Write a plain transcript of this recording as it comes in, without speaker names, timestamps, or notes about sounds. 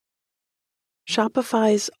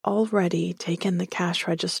Shopify's already taken the cash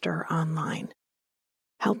register online,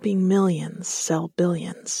 helping millions sell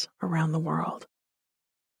billions around the world.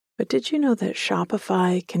 But did you know that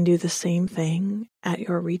Shopify can do the same thing at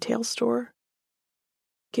your retail store?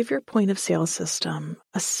 Give your point of sale system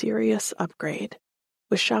a serious upgrade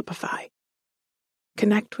with Shopify.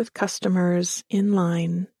 Connect with customers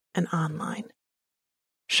in-line and online.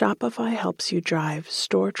 Shopify helps you drive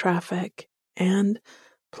store traffic and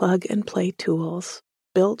plug-and-play tools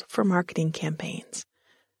built for marketing campaigns,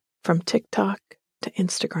 from TikTok to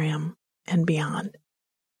Instagram and beyond.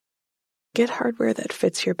 Get hardware that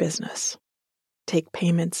fits your business. Take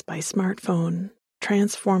payments by smartphone,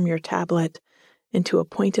 transform your tablet into a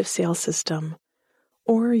point-of-sale system,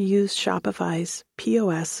 or use Shopify's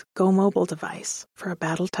POS Go Mobile device for a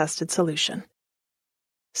battle-tested solution.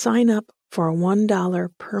 Sign up for a $1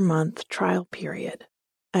 per month trial period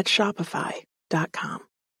at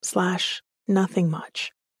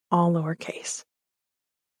shopify.com/nothingmuch, all lowercase.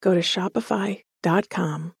 Go to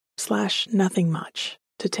shopify.com/nothingmuch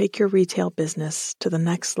to take your retail business to the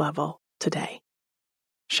next level today.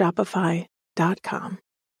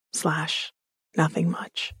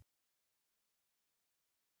 Shopify.com/nothingmuch.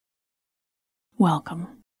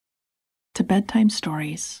 Welcome to Bedtime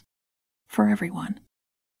Stories for Everyone,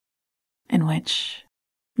 in which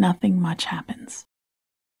nothing much happens.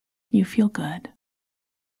 You feel good,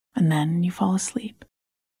 and then you fall asleep.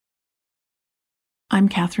 I'm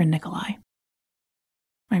Catherine Nicolai.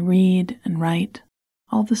 I read and write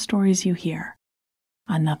all the stories you hear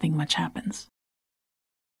on Nothing Much Happens,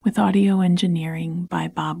 with audio engineering by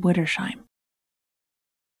Bob Wittersheim.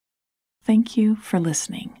 Thank you for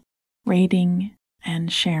listening, rating, and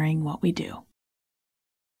sharing what we do.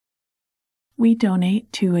 We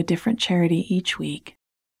donate to a different charity each week,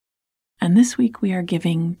 and this week we are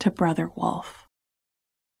giving to Brother Wolf.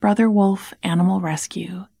 Brother Wolf Animal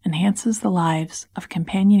Rescue enhances the lives of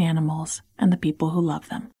companion animals and the people who love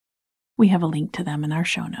them. We have a link to them in our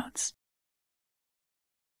show notes.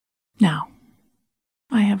 Now,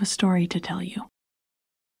 I have a story to tell you.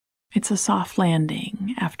 It's a soft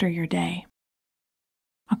landing after your day,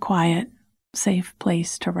 a quiet, safe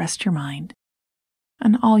place to rest your mind,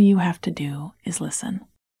 and all you have to do is listen.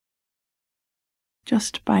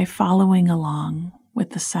 Just by following along with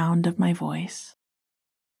the sound of my voice,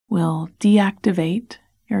 we'll deactivate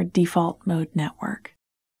your default mode network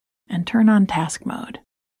and turn on task mode,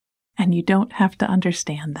 and you don't have to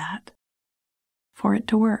understand that for it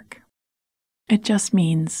to work. It just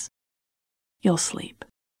means you'll sleep.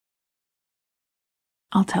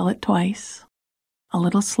 I'll tell it twice, a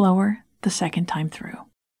little slower the second time through.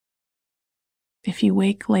 If you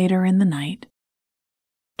wake later in the night,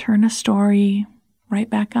 turn a story right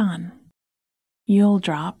back on. You'll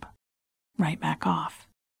drop right back off.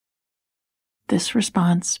 This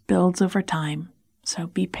response builds over time, so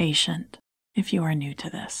be patient if you are new to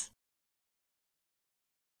this.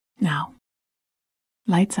 Now,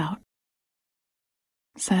 lights out.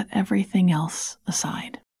 Set everything else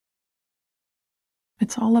aside.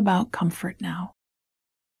 It's all about comfort now.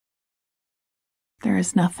 There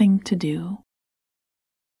is nothing to do.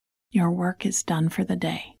 Your work is done for the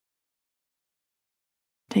day.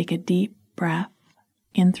 Take a deep breath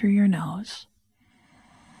in through your nose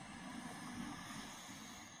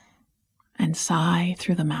and sigh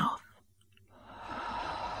through the mouth.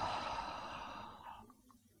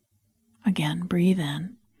 Again, breathe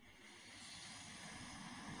in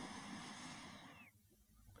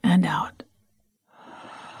and out.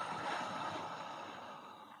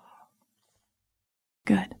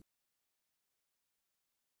 Good.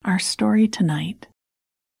 Our story tonight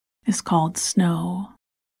is called Snow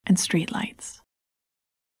and Streetlights,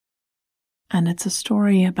 and it's a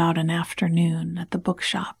story about an afternoon at the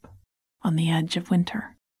bookshop on the edge of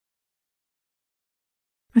winter.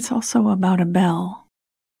 It's also about a bell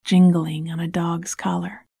jingling on a dog's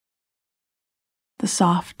collar, the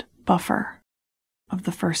soft buffer of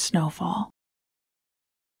the first snowfall,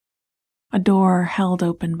 a door held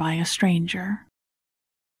open by a stranger,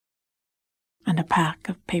 and a pack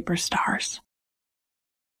of paper stars.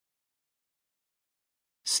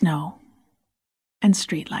 Snow and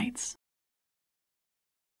streetlights.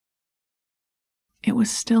 It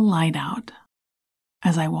was still light out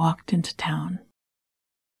as I walked into town.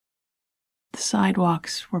 The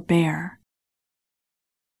sidewalks were bare.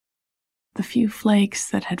 The few flakes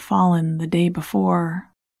that had fallen the day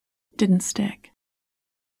before didn't stick.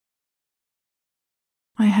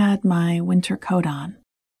 I had my winter coat on,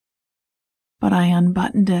 but I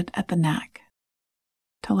unbuttoned it at the neck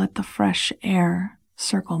to let the fresh air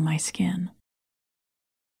circle my skin.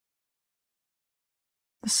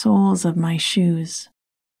 The soles of my shoes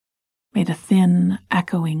made a thin,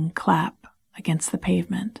 echoing clap against the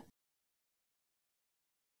pavement.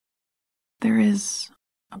 There is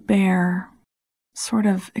a bare, sort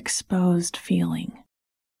of exposed feeling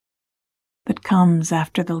that comes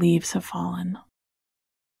after the leaves have fallen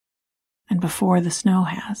and before the snow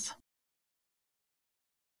has.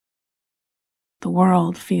 The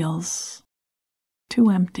world feels too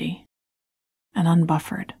empty and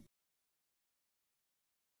unbuffered.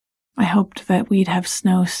 I hoped that we'd have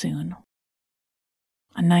snow soon,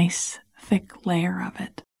 a nice thick layer of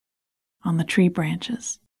it on the tree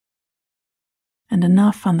branches, and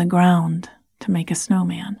enough on the ground to make a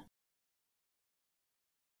snowman.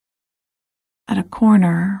 At a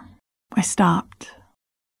corner, I stopped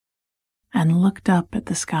and looked up at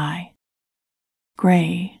the sky,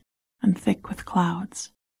 gray and thick with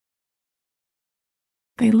clouds.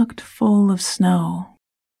 They looked full of snow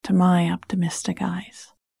to my optimistic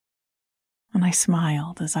eyes, and I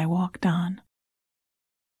smiled as I walked on.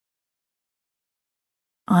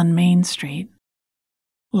 On Main Street,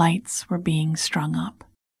 lights were being strung up,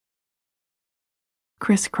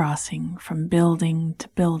 crisscrossing from building to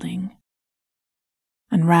building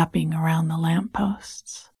and wrapping around the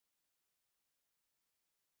lampposts.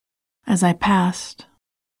 As I passed,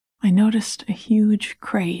 I noticed a huge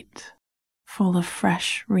crate full of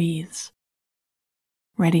fresh wreaths,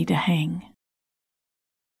 ready to hang,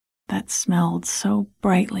 that smelled so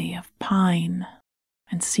brightly of pine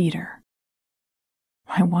and cedar.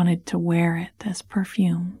 I wanted to wear it as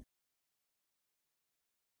perfume.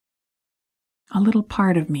 A little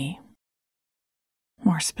part of me,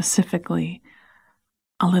 more specifically,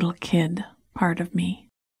 a little kid part of me,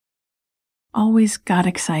 always got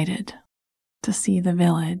excited to see the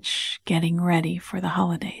village getting ready for the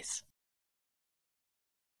holidays.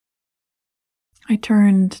 I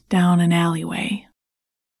turned down an alleyway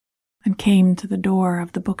and came to the door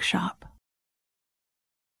of the bookshop.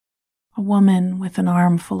 A woman with an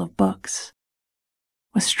armful of books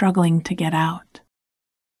was struggling to get out,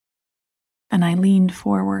 and I leaned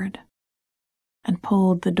forward and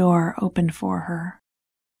pulled the door open for her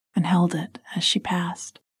and held it as she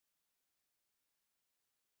passed.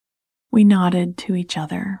 We nodded to each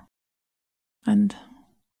other, and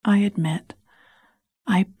I admit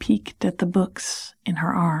I peeked at the books in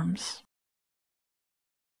her arms.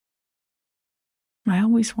 I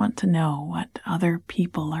always want to know what other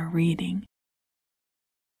people are reading.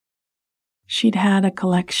 She'd had a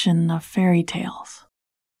collection of fairy tales,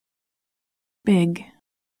 big,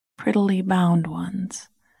 prettily bound ones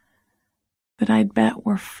that I'd bet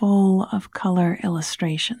were full of color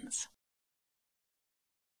illustrations.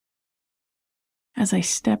 As I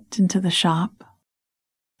stepped into the shop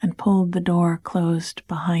and pulled the door closed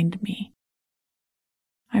behind me,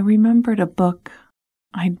 I remembered a book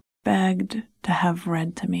I'd begged to have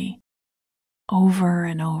read to me over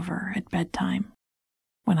and over at bedtime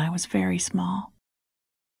when I was very small.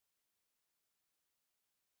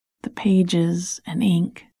 The pages and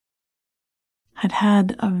ink had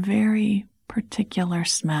had a very particular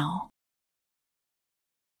smell,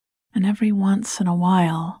 and every once in a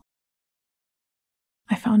while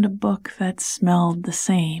I found a book that smelled the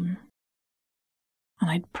same,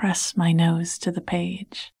 and I'd press my nose to the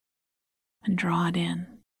page and draw it in.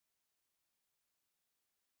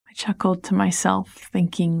 I chuckled to myself,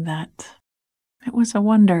 thinking that it was a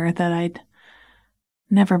wonder that I'd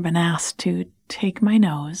never been asked to take my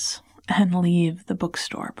nose and leave the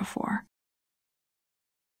bookstore before.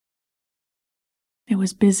 It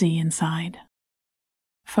was busy inside.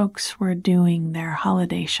 Folks were doing their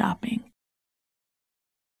holiday shopping,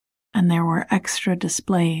 and there were extra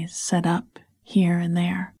displays set up here and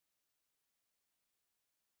there.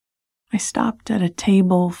 I stopped at a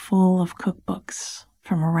table full of cookbooks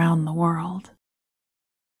from around the world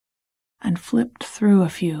and flipped through a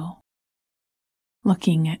few,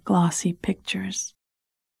 looking at glossy pictures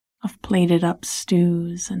of plated up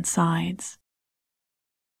stews and sides,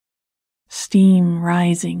 steam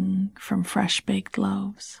rising from fresh-baked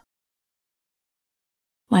loaves,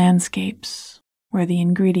 landscapes where the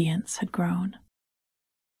ingredients had grown.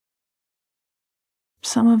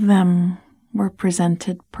 Some of them were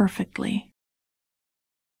presented perfectly,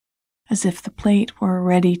 as if the plate were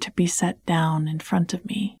ready to be set down in front of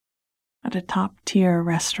me at a top-tier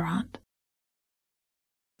restaurant,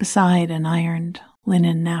 beside an ironed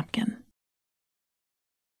linen napkin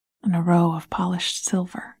and a row of polished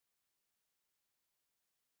silver.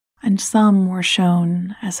 And some were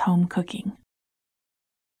shown as home cooking.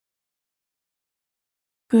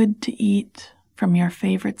 Good to eat from your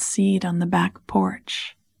favorite seat on the back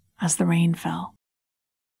porch as the rain fell.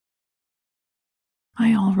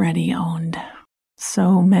 I already owned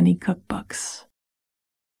so many cookbooks,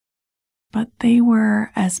 but they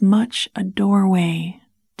were as much a doorway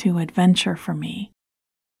to adventure for me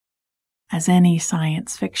as any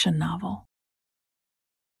science fiction novel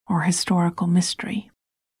or historical mystery.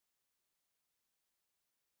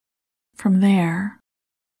 From there,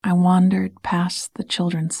 I wandered past the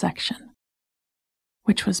children's section,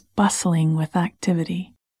 which was bustling with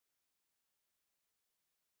activity.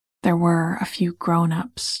 There were a few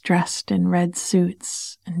grown-ups dressed in red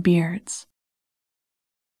suits and beards,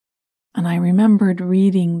 and I remembered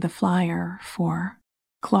reading the flyer for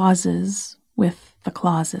Clauses with the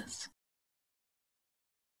Clauses,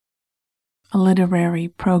 a literary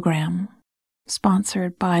program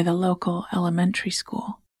sponsored by the local elementary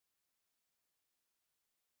school.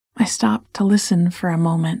 I stopped to listen for a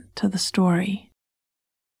moment to the story,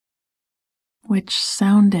 which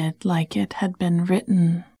sounded like it had been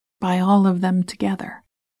written by all of them together,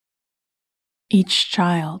 each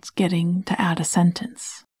child getting to add a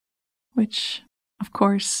sentence, which, of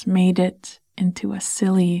course, made it into a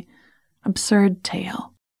silly, absurd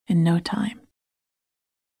tale in no time.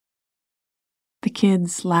 The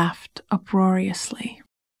kids laughed uproariously,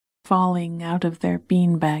 falling out of their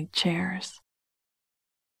beanbag chairs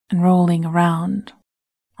and rolling around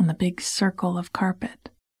on the big circle of carpet,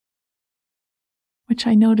 which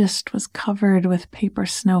I noticed was covered with paper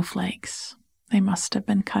snowflakes they must have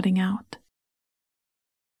been cutting out.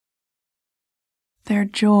 Their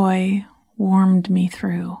joy warmed me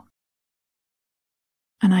through,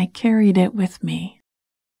 and I carried it with me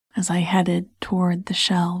as I headed toward the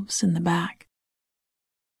shelves in the back.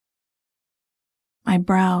 I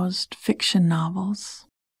browsed fiction novels,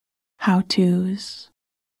 how-tos,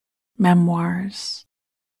 memoirs,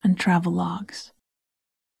 and travelogues.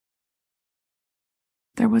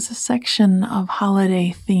 There was a section of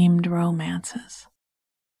holiday-themed romances,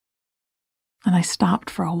 and I stopped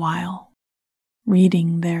for a while,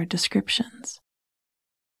 reading their descriptions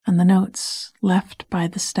and the notes left by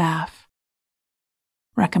the staff,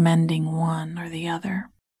 recommending one or the other.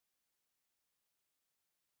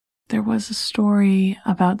 There was a story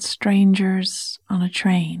about strangers on a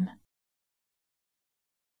train,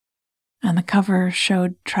 and the cover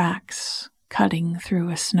showed tracks cutting through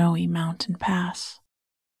a snowy mountain pass.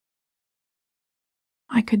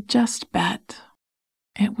 I could just bet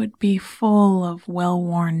it would be full of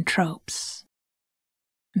well-worn tropes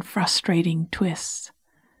and frustrating twists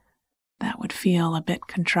that would feel a bit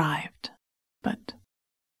contrived, but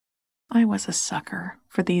I was a sucker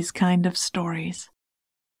for these kind of stories,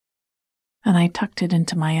 and I tucked it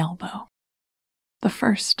into my elbow, the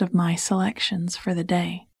first of my selections for the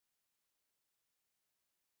day.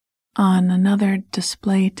 On another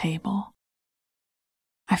display table,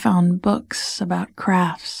 I found books about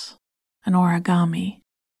crafts and origami,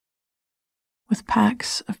 with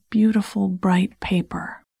packs of beautiful bright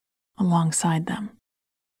paper alongside them.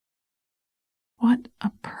 What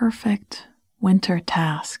a perfect winter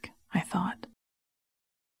task, I thought,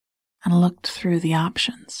 and looked through the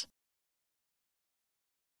options.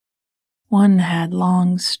 One had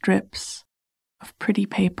long strips of pretty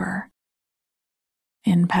paper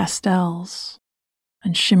in pastels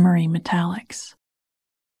and shimmery metallics.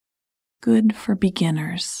 Good for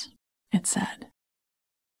beginners, it said.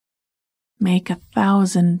 Make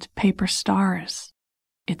 1,000 paper stars,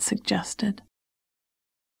 it suggested.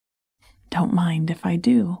 Don't mind if I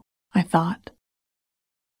do, I thought,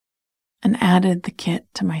 and added the kit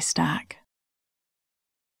to my stack.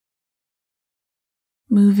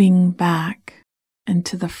 Moving back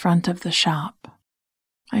into the front of the shop,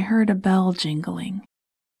 I heard a bell jingling,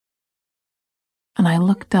 and I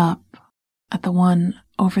looked up at the one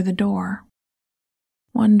over the door,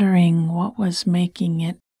 wondering what was making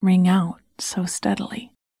it ring out so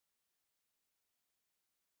steadily.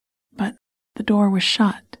 But the door was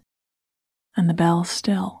shut, and the bell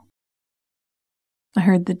still. I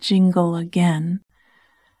heard the jingle again,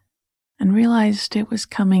 and realized it was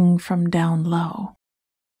coming from down low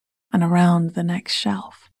and around the next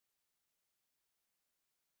shelf.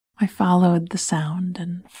 I followed the sound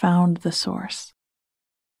and found the source.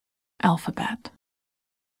 Alphabet,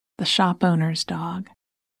 the shop owner's dog,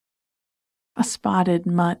 a spotted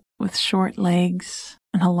mutt with short legs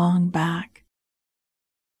and a long back,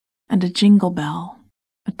 and a jingle bell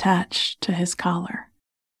attached to his collar,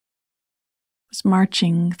 was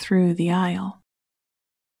marching through the aisle.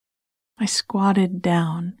 I squatted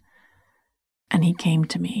down, and he came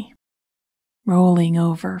to me, rolling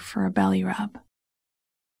over for a belly rub.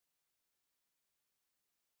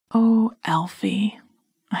 "Oh, Alfie,"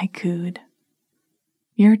 I cooed,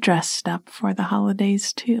 "you're dressed up for the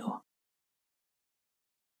holidays too."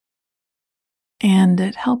 and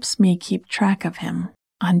it helps me keep track of him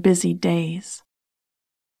on busy days,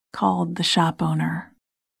 called the shop owner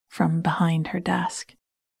from behind her desk.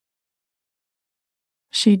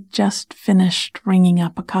 She'd just finished ringing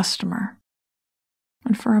up a customer,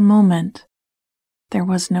 and for a moment, there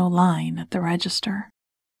was no line at the register.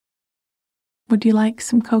 "Would you like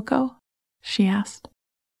some cocoa?" she asked.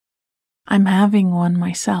 "I'm having one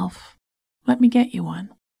myself. Let me get you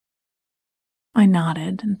one." I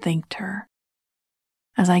nodded and thanked her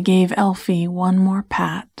as I gave Elfie one more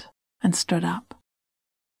pat and stood up.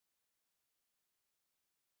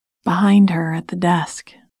 Behind her at the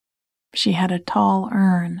desk, she had a tall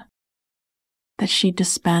urn that she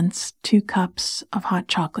dispensed 2 cups of hot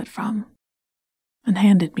chocolate from and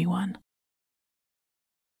handed me one.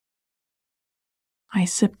 I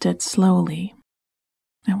sipped it slowly.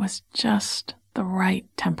 It was just the right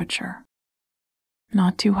temperature.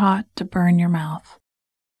 Not too hot to burn your mouth,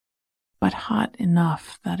 but hot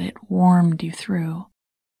enough that it warmed you through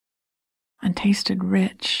and tasted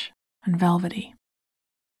rich and velvety.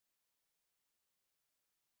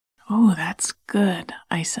 "Oh, that's good,"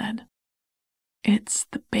 I said. "It's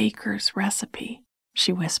the baker's recipe,"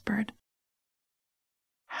 she whispered.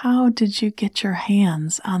 "How did you get your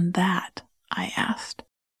hands on that?" I asked,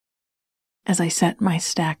 as I set my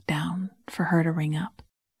stack down for her to ring up.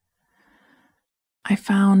 I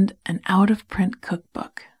found an out-of-print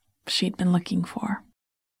cookbook she'd been looking for.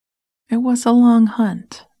 It was a long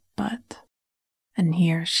hunt, but, and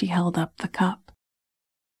here she held up the cup,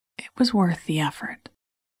 it was worth the effort.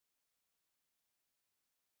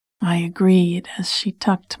 I agreed as she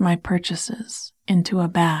tucked my purchases into a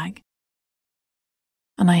bag,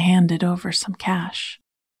 and I handed over some cash.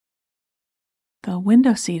 "The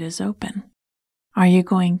window seat is open. Are you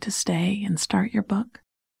going to stay and start your book?"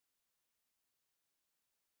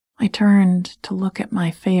 I turned to look at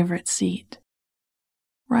my favorite seat,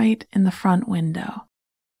 right in the front window.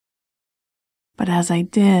 But as I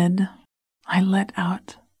did, I let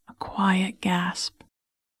out a quiet gasp.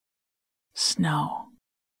 Snow.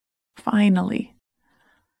 Finally,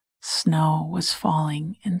 snow was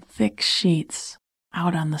falling in thick sheets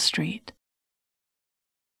out on the street.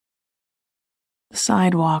 The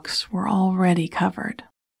sidewalks were already covered.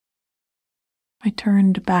 I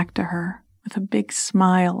turned back to her with a big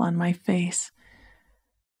smile on my face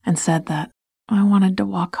and said that I wanted to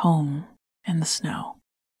walk home in the snow.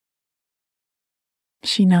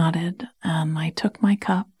 She nodded, and I took my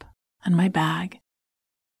cup and my bag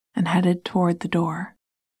and headed toward the door.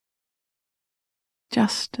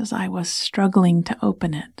 Just as I was struggling to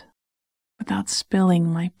open it without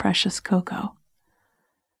spilling my precious cocoa,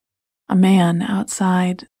 a man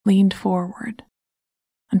outside leaned forward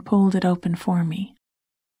and pulled it open for me.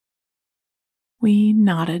 We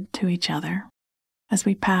nodded to each other as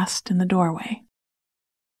we passed in the doorway,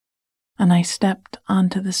 and I stepped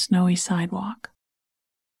onto the snowy sidewalk.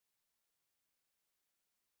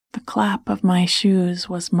 The clap of my shoes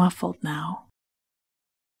was muffled now,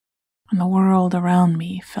 and the world around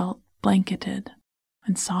me felt blanketed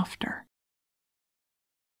and softer.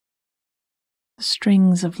 The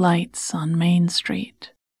strings of lights on Main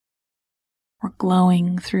Street were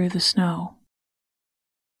glowing through the snow,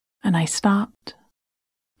 and I stopped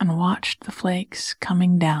and watched the flakes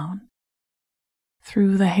coming down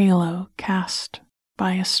through the halo cast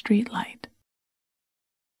by a streetlight.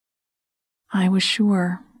 I was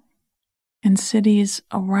sure in cities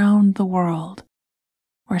around the world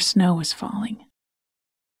where snow was falling,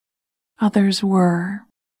 others were,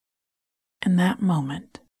 in that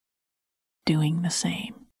moment, doing the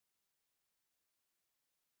same.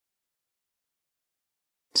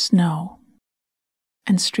 Snow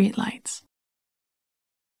and streetlights.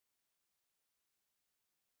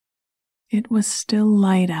 It was still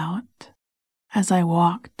light out as I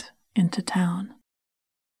walked into town.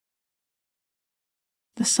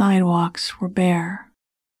 The sidewalks were bare.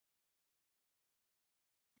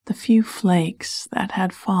 The few flakes that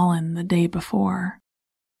had fallen the day before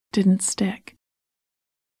didn't stick.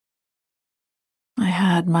 I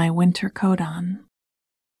had my winter coat on,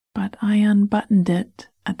 but I unbuttoned it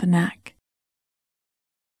at the neck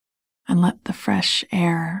and let the fresh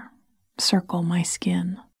air circle my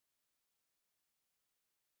skin.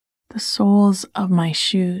 The soles of my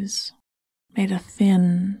shoes made a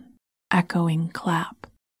thin, echoing clap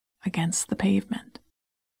against the pavement.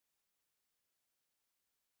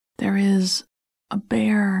 There is a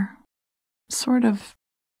bare, sort of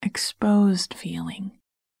exposed feeling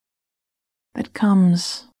that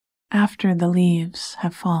comes after the leaves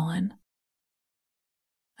have fallen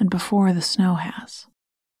and before the snow has.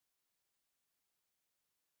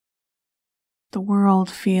 the world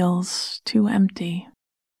feels too empty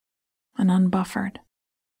and unbuffered.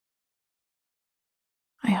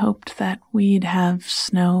 I hoped that we'd have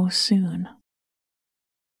snow soon,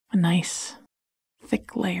 a nice,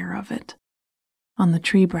 thick layer of it on the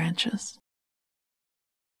tree branches,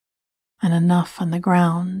 and enough on the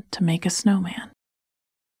ground to make a snowman.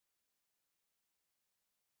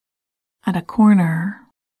 At a corner,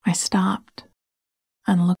 I stopped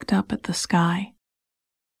and looked up at the sky,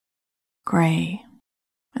 gray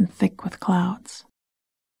and thick with clouds.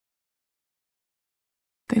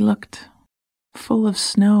 They looked full of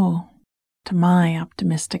snow to my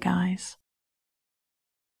optimistic eyes,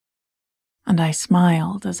 and I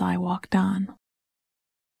smiled as I walked on.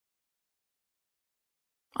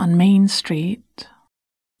 On Main Street,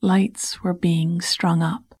 lights were being strung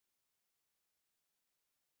up,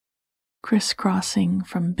 crisscrossing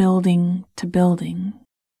from building to building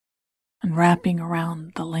and wrapping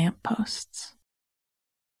around the lampposts.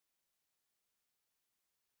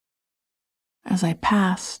 As I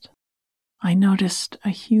passed, I noticed a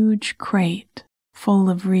huge crate full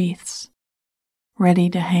of wreaths ready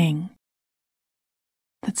to hang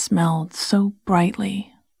that smelled so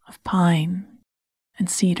brightly of pine and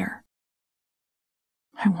cedar.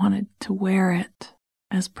 I wanted to wear it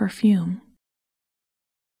as perfume.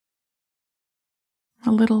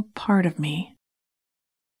 A little part of me,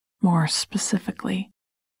 more specifically,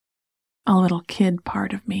 a little kid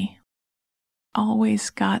part of me, always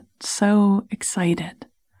got so excited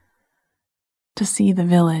to see the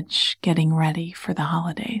village getting ready for the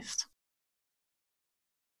holidays.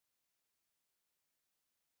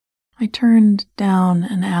 I turned down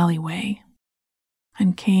an alleyway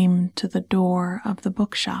and came to the door of the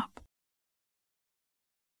bookshop.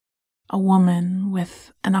 A woman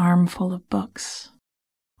with an armful of books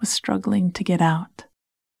was struggling to get out,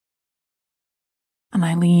 and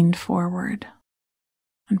I leaned forward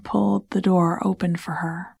and pulled the door open for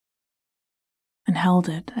her and held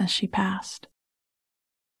it as she passed.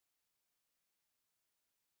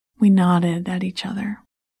 We nodded at each other,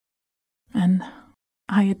 and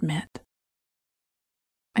I admit,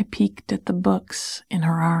 I peeked at the books in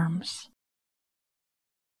her arms.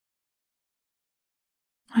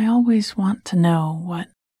 I always want to know what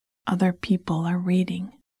other people are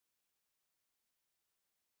reading.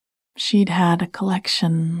 She'd had a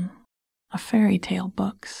collection of fairy tale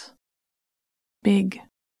books, big,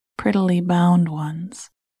 prettily bound ones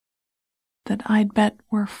that I'd bet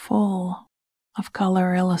were full of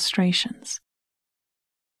color illustrations.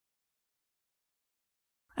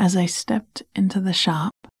 As I stepped into the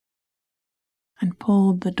shop and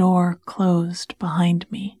pulled the door closed behind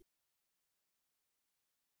me,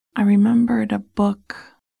 I remembered a book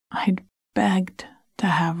I'd begged to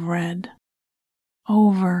have read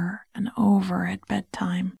over and over at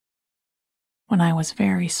bedtime when I was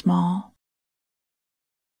very small.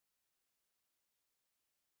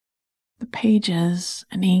 The pages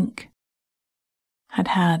and ink had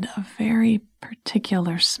had a very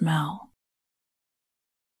particular smell,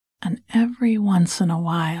 and every once in a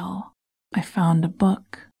while I found a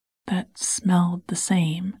book that smelled the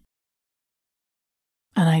same,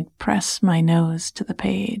 and I'd press my nose to the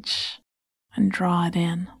page and draw it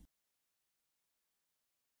in.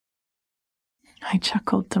 I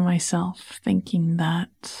chuckled to myself, thinking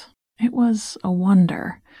that it was a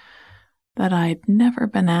wonder that I'd never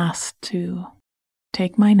been asked to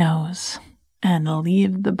take my nose and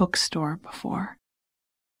leave the bookstore before.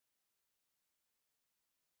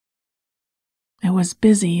 It was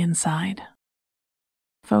busy inside.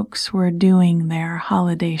 Folks were doing their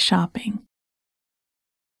holiday shopping,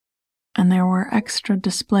 and there were extra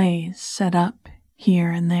displays set up here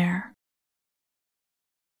and there.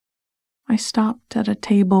 I stopped at a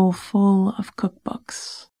table full of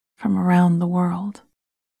cookbooks from around the world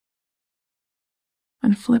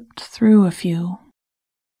and flipped through a few,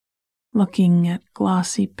 looking at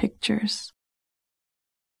glossy pictures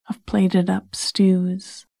of plated up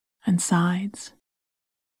stews and sides,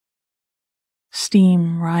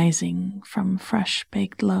 steam rising from fresh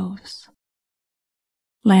baked loaves,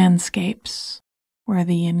 landscapes where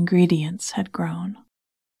the ingredients had grown.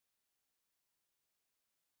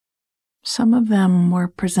 Some of them were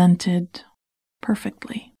presented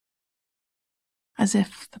perfectly, as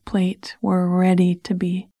if the plate were ready to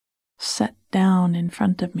be set down in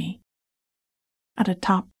front of me at a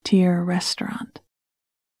top-tier restaurant,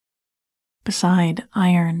 beside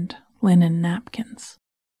ironed linen napkins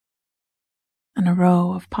and a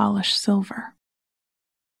row of polished silver.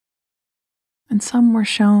 And some were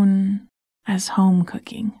shown as home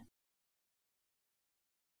cooking,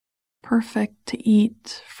 perfect to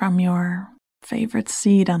eat from your favorite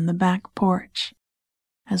seat on the back porch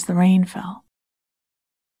as the rain fell.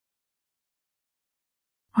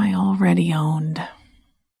 I already owned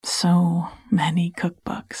so many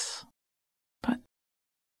cookbooks, but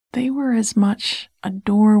they were as much a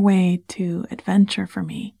doorway to adventure for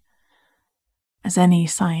me as any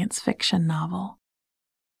science fiction novel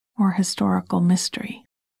or historical mystery.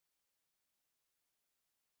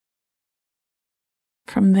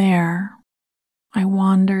 From there, I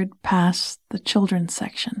wandered past the children's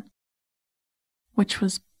section, which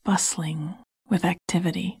was bustling with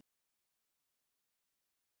activity.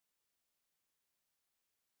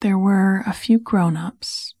 There were a few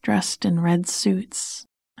grown-ups dressed in red suits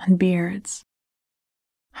and beards,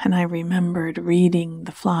 and I remembered reading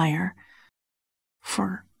the flyer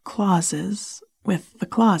for Clauses with the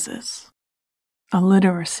Clauses, a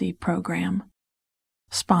literacy program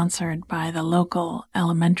sponsored by the local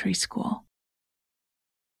elementary school.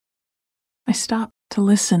 I stopped to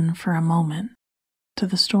listen for a moment to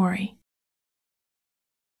the story,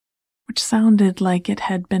 which sounded like it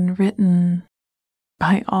had been written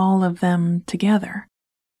by all of them together,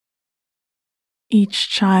 each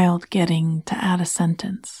child getting to add a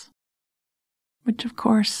sentence, which of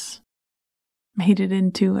course made it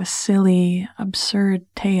into a silly, absurd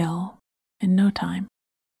tale in no time.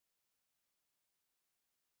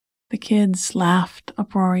 The kids laughed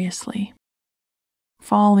uproariously,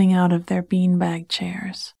 falling out of their beanbag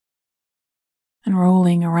chairs and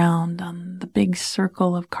rolling around on the big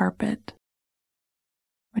circle of carpet,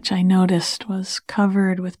 which I noticed was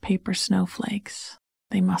covered with paper snowflakes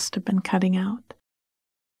they must have been cutting out.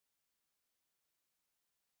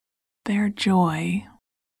 Their joy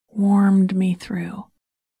warmed me through,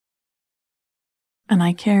 and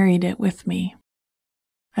I carried it with me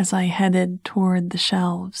as I headed toward the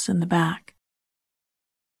shelves in the back.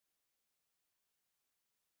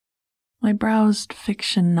 I browsed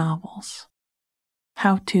fiction novels,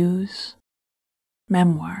 how-tos,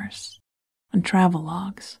 memoirs, and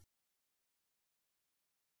travelogues.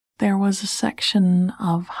 There was a section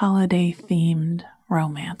of holiday-themed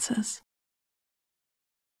romances,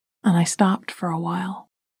 and I stopped for a while,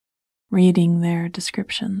 reading their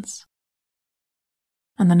descriptions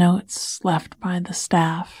and the notes left by the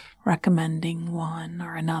staff recommending one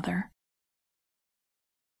or another.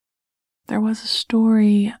 There was a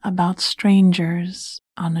story about strangers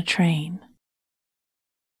on a train,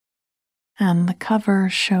 and the cover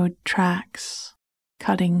showed tracks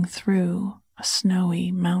cutting through a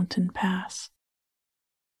snowy mountain pass.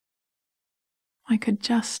 I could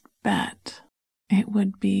just bet it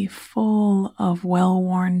would be full of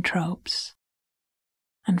well-worn tropes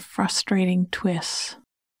and frustrating twists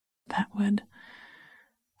that would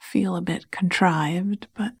feel a bit contrived,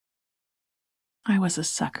 but I was a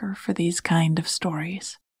sucker for these kind of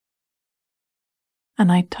stories,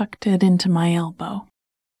 and I tucked it into my elbow,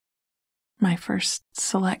 my first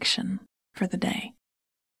selection for the day.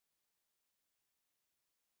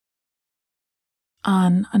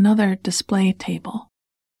 On another display table,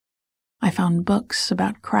 I found books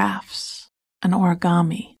about crafts and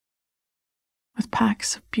origami, with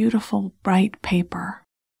packs of beautiful bright paper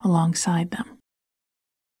alongside them.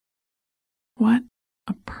 What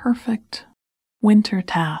a perfect winter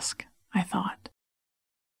task, I thought,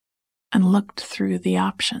 and looked through the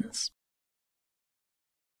options.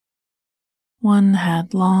 One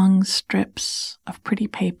had long strips of pretty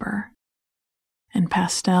paper in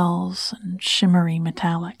pastels and shimmery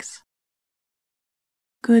metallics.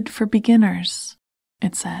 Good for beginners,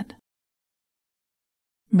 it said.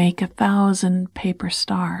 Make 1,000 paper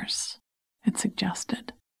stars, it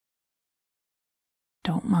suggested.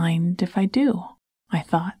 Don't mind if I do, I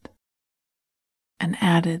thought, and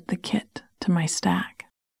added the kit to my stack.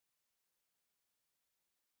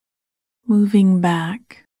 Moving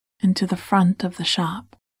back into the front of the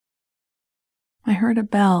shop, I heard a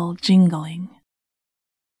bell jingling,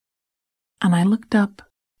 and I looked up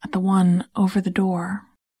at the one over the door,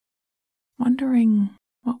 wondering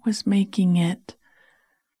what was making it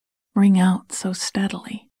ring out so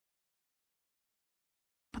steadily.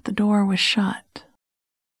 But the door was shut,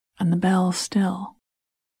 and the bell still.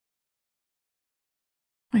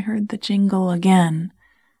 I heard the jingle again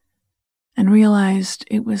and realized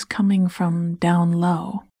it was coming from down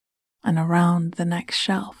low and around the next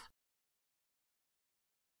shelf.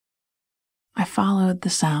 I followed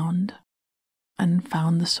the sound and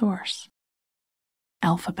found the source.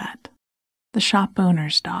 Alphabet, the shop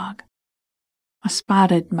owner's dog, a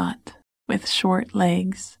spotted mutt with short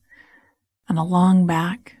legs and a long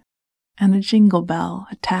back and a jingle bell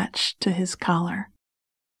attached to his collar,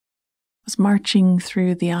 was marching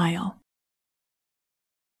through the aisle.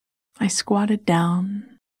 I squatted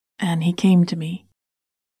down, and he came to me,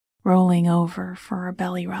 rolling over for a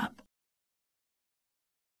belly rub.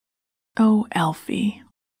 "Oh, Elfie,"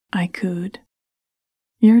 I cooed,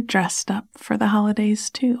 "you're dressed up for the holidays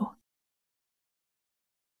too."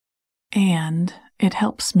 "And it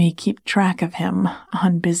helps me keep track of him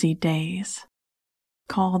on busy days,"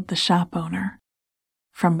 called the shop owner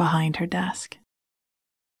from behind her desk.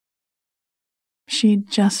 She'd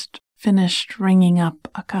just finished ringing up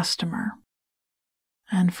a customer,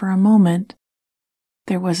 and for a moment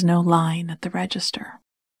there was no line at the register.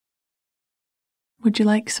 "Would you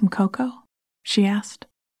like some cocoa?" she asked.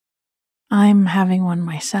 "I'm having one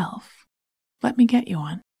myself. Let me get you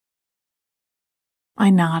one." I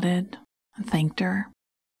nodded and thanked her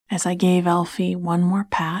as I gave Elfie one more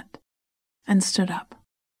pat and stood up.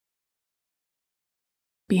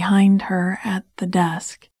 Behind her at the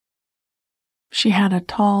desk, she had a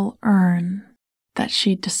tall urn that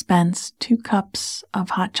she dispensed 2 cups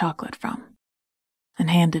of hot chocolate from and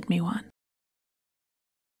handed me one.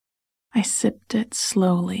 I sipped it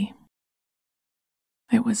slowly.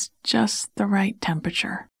 It was just the right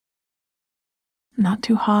temperature. Not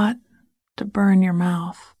too hot to burn your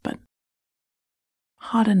mouth, but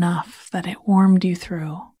hot enough that it warmed you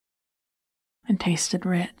through and tasted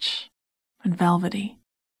rich and velvety.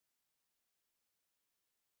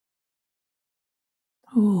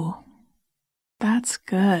 "Ooh, that's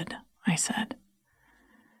good," I said.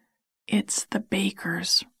 "It's the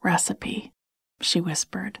baker's recipe," she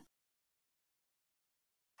whispered.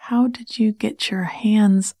 "How did you get your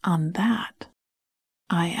hands on that?"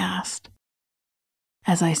 I asked,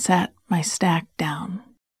 as I set my stack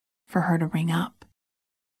down for her to ring up.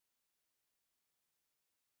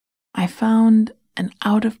 I found an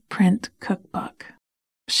out-of-print cookbook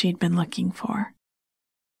she'd been looking for.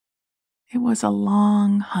 It was a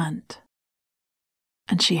long hunt,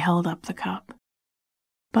 and she held up the cup,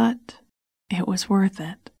 but it was worth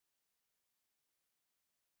it.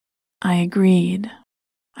 I agreed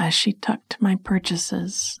as she tucked my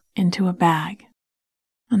purchases into a bag,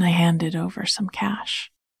 and I handed over some cash.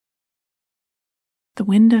 "The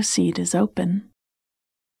window seat is open.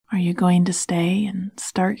 Are you going to stay and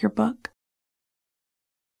start your book?"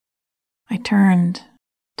 I turned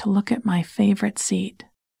to look at my favorite seat,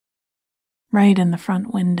 right in the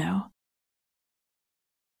front window.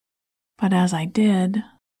 But as I did,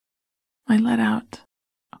 I let out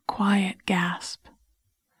a quiet gasp.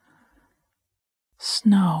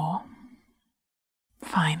 Snow.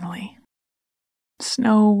 Finally.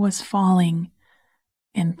 Snow was falling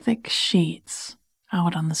in thick sheets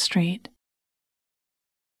out on the street.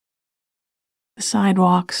 The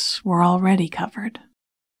sidewalks were already covered.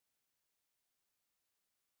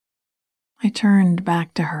 I turned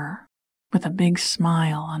back to her with a big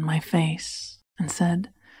smile on my face and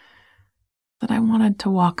said that I wanted to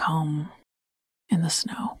walk home in the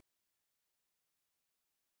snow.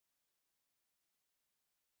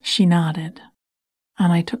 She nodded,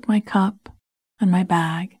 and I took my cup and my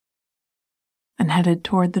bag and headed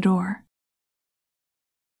toward the door.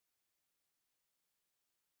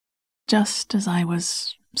 Just as I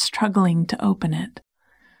was struggling to open it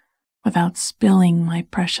without spilling my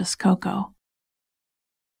precious cocoa,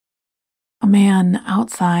 a man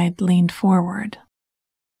outside leaned forward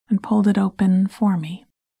and pulled it open for me.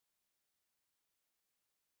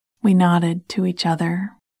 We nodded to each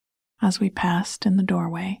other as we passed in the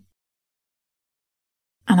doorway,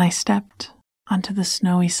 and I stepped onto the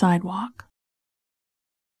snowy sidewalk.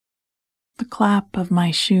 The clap of my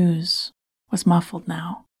shoes was muffled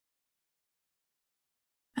now,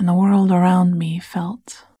 and the world around me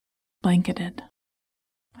felt blanketed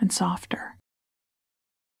and softer.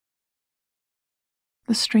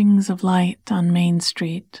 The strings of light on Main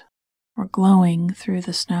Street were glowing through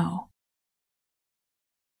the snow,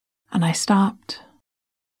 and I stopped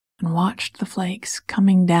and watched the flakes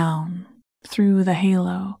coming down through the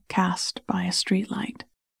halo cast by a streetlight.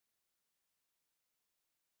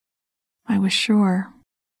 I was sure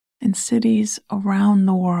in cities around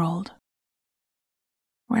the world,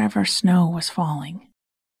 wherever snow was falling,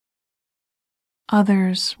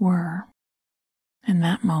 others were, in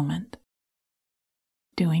that moment,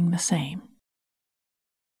 doing the same.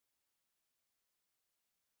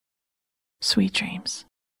 Sweet dreams.